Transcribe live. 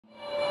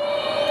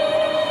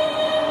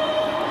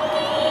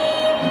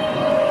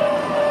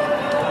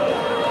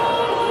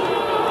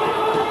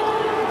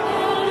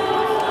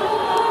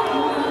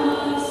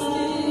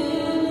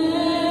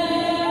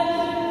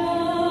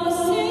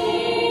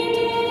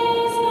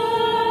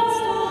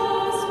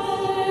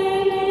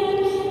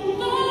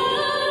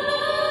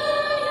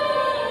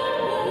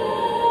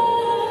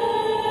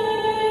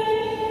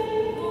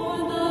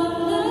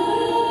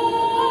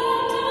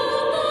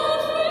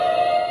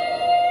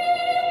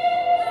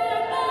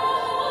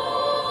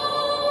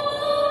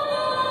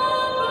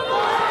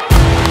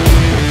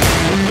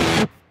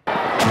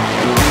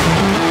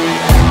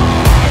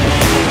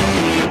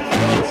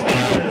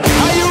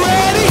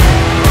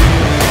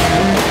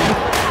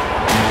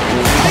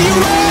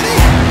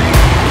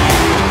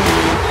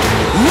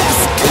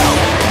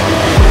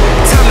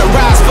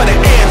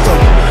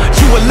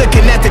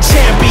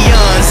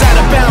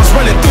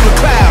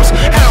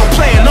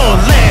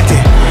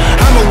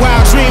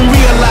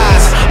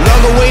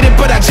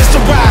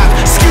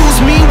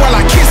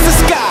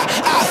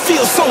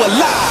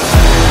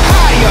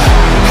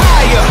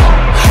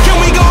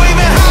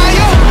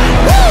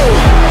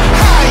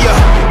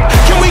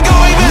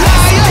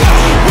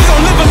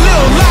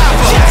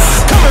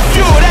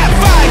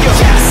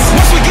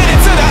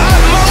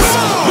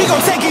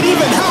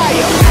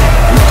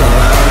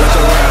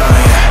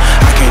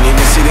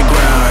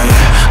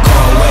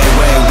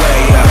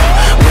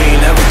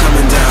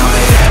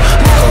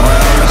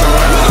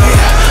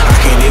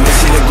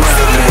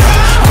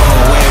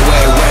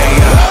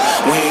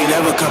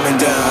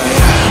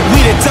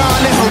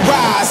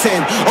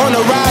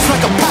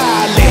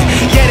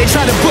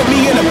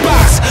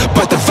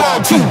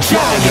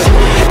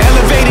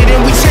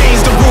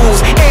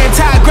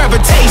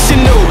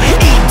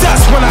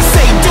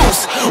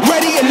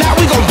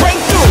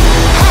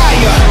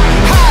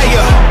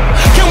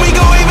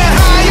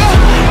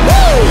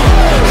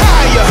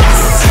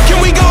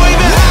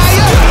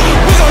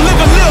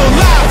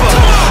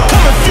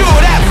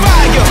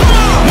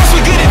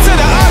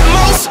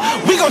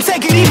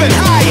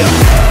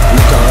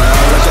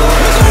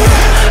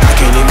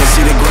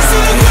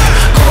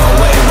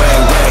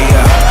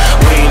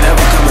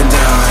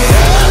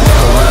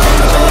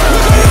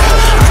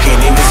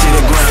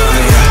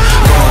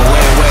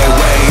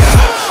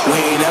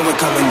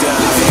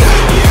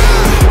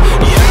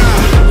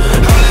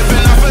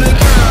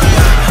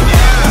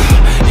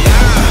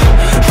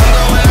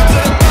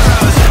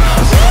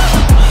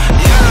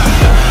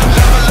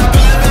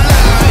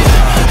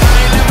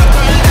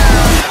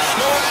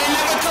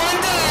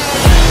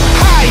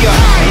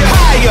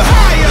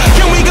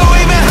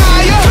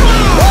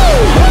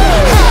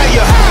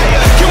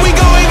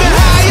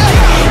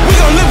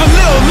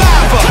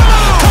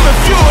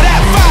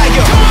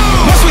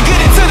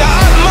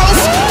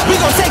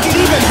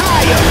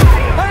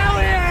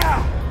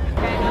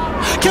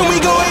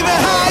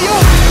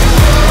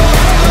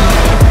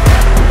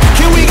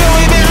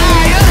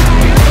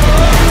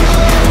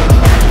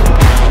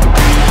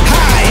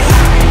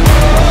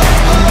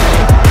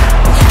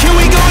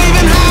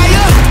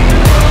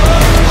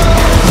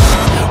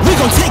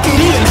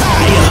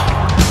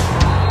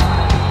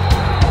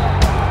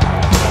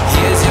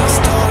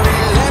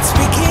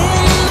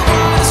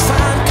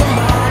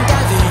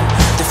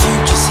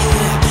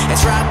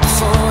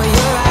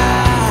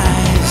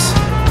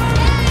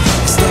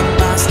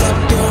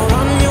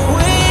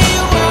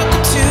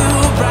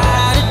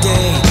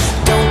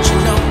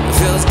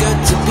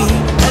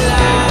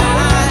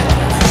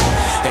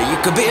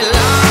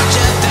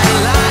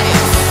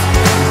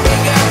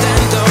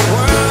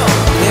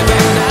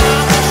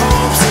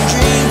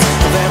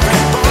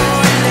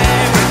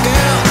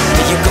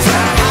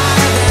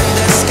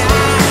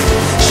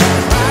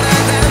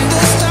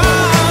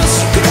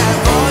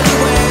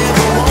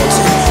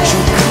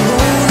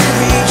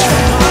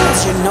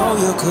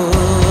you could.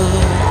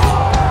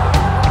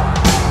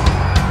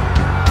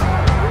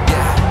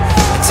 Yeah,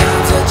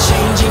 times are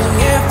changing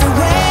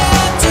everywhere.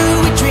 Do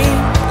we dream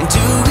and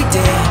do we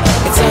dare?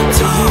 It's up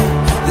to you,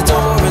 the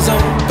door is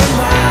open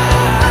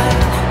wide.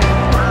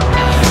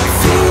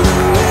 Feel the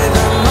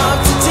rhythm of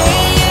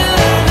today,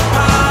 learn the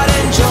part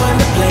and join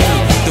the play.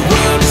 The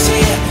world is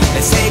here,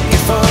 let's take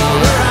it for a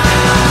ride.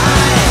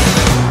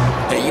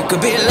 You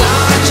could be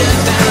larger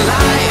than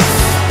life,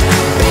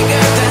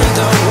 bigger than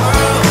the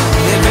world,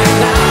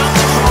 living out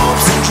the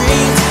hopes and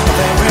dreams of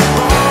every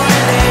boy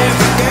and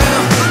every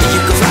girl.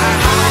 You could fly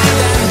higher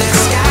than the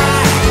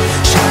sky,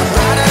 shine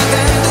brighter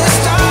than the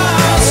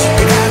stars. You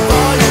could have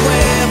all you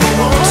ever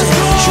wanted,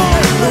 shoot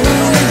the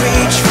moon and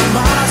reach for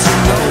Mars. You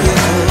know you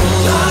could.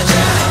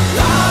 Larger,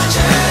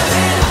 larger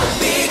than,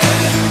 bigger,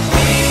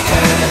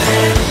 bigger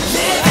than,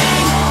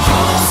 living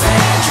hopes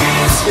and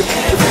dreams.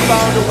 We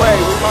found a way.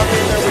 We hung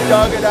in there. We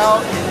dug it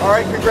out. All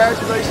right,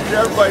 congratulations to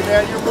everybody,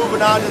 man. You're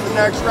moving on to the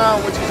next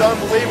round, which is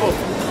unbelievable.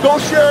 Go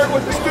share it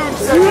with the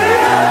students. You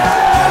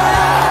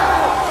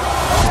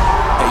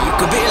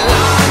could be